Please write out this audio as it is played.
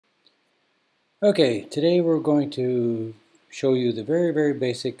Okay, today we're going to show you the very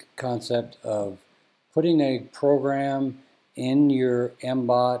basic concept of putting a program in your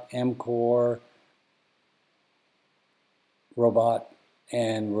mBot, mCore robot,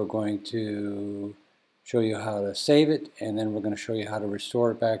 and we're going to show you how to save it, and then we're going to show you how to restore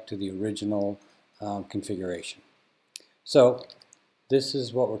it back to the original configuration. So this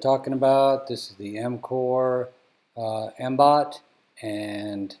is what we're talking about. This is the mCore mBot,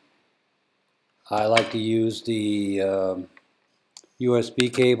 and I like to use the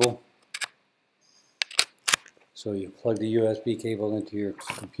USB cable. So you plug the USB cable into your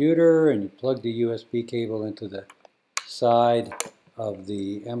computer, and you plug the USB cable into the side of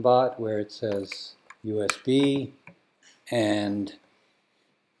the mBot where it says USB, and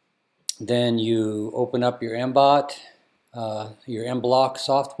then you open up your mBot, your mBlock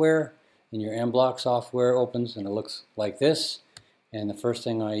software, and your mBlock software opens and it looks like this. And the first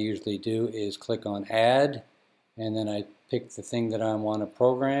thing I usually do is click on Add, and then I pick the thing that I want to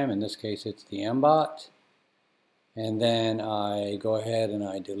program. In this case it's the mBot. And then I go ahead and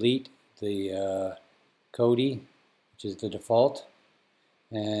I delete the Kodi, which is the default.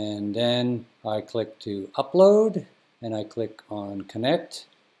 And then I click to upload, and I click on connect.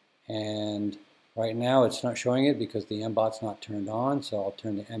 And right now it's not showing it because the mBot's not turned on, so I'll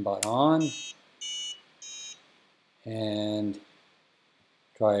turn the mBot on. And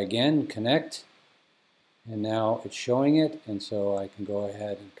try again, connect. And now it's showing it, and so I can go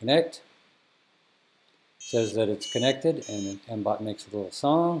ahead and connect. It says that it's connected, and mBot makes a little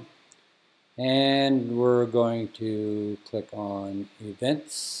song. And we're going to click on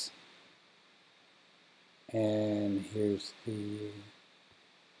Events. And here's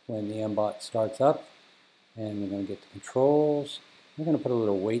when the mBot starts up. And we're going to get the controls. We're going to put a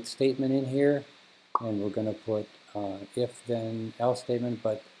little wait statement in here. And we're going to put if then else statement,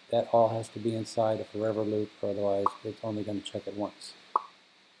 but that all has to be inside a forever loop, or otherwise it's only going to check it once.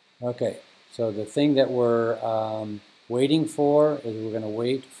 Okay, so the thing that we're waiting for is we're going to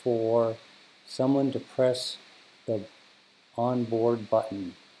wait for someone to press the onboard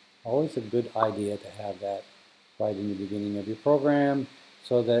button. Always a good idea to have that right in the beginning of your program,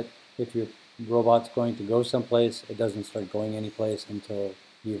 so that if your robot's going to go someplace, it doesn't start going anyplace until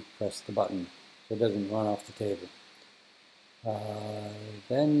you've pressed the button, so it doesn't run off the table.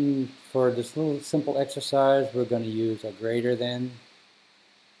 Then for this little simple exercise, we're going to use a greater than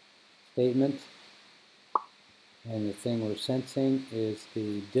statement. And the thing we're sensing is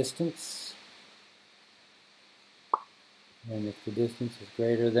the distance. And if the distance is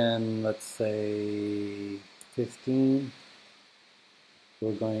greater than, let's say, 15,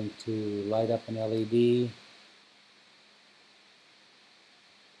 we're going to light up an LED.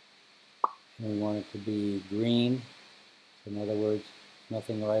 And we want it to be green. So in other words,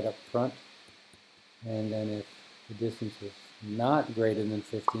 nothing right up front. And then if the distance is not greater than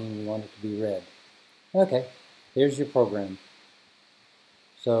 15, we want it to be red. Okay, there's your program.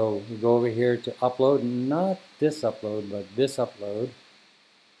 So we go over here to upload, not this upload, but this upload.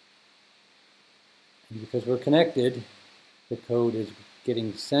 And because we're connected, the code is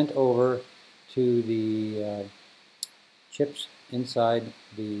getting sent over to the chips inside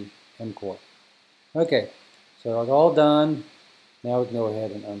the mCore. Okay, so it's all done. Now we can go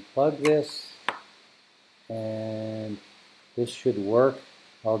ahead and unplug this, and this should work,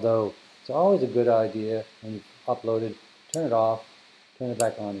 although it's always a good idea when you've uploaded, turn it off, turn it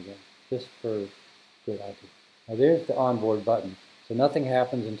back on again, just for good idea. Now there's the onboard button. So nothing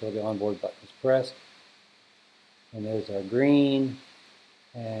happens until the onboard button is pressed. And there's our green,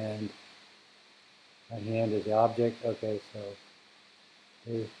 and my hand is the object. Okay, so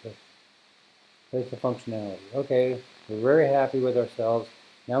there's the functionality. Okay, we're very happy with ourselves.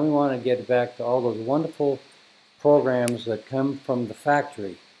 Now we want to get back to all those wonderful programs that come from the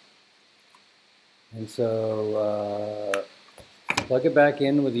factory. And so plug it back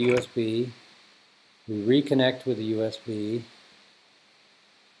in with the USB. We reconnect with the USB.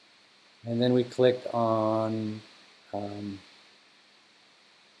 And then we clicked on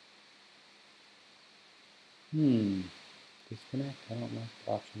disconnect. I don't know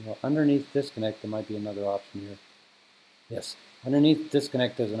the option. Well, underneath disconnect, there might be another option here. Yes, underneath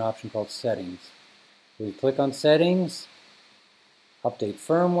disconnect, there's an option called settings. So we click on settings, update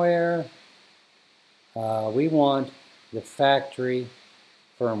firmware. We want the factory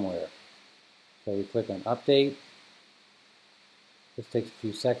firmware. So we click on update. This takes a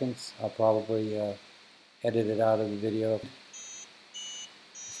few seconds. I'll probably edit it out of the video. As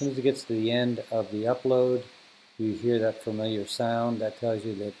soon as it gets to the end of the upload, you hear that familiar sound. That tells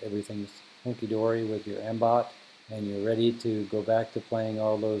you that everything's hunky-dory with your mBot, and you're ready to go back to playing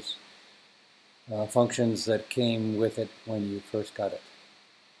all those functions that came with it when you first got it.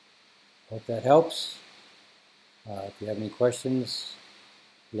 Hope that helps. If you have any questions,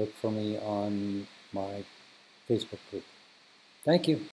 look for me on my Facebook group. Thank you.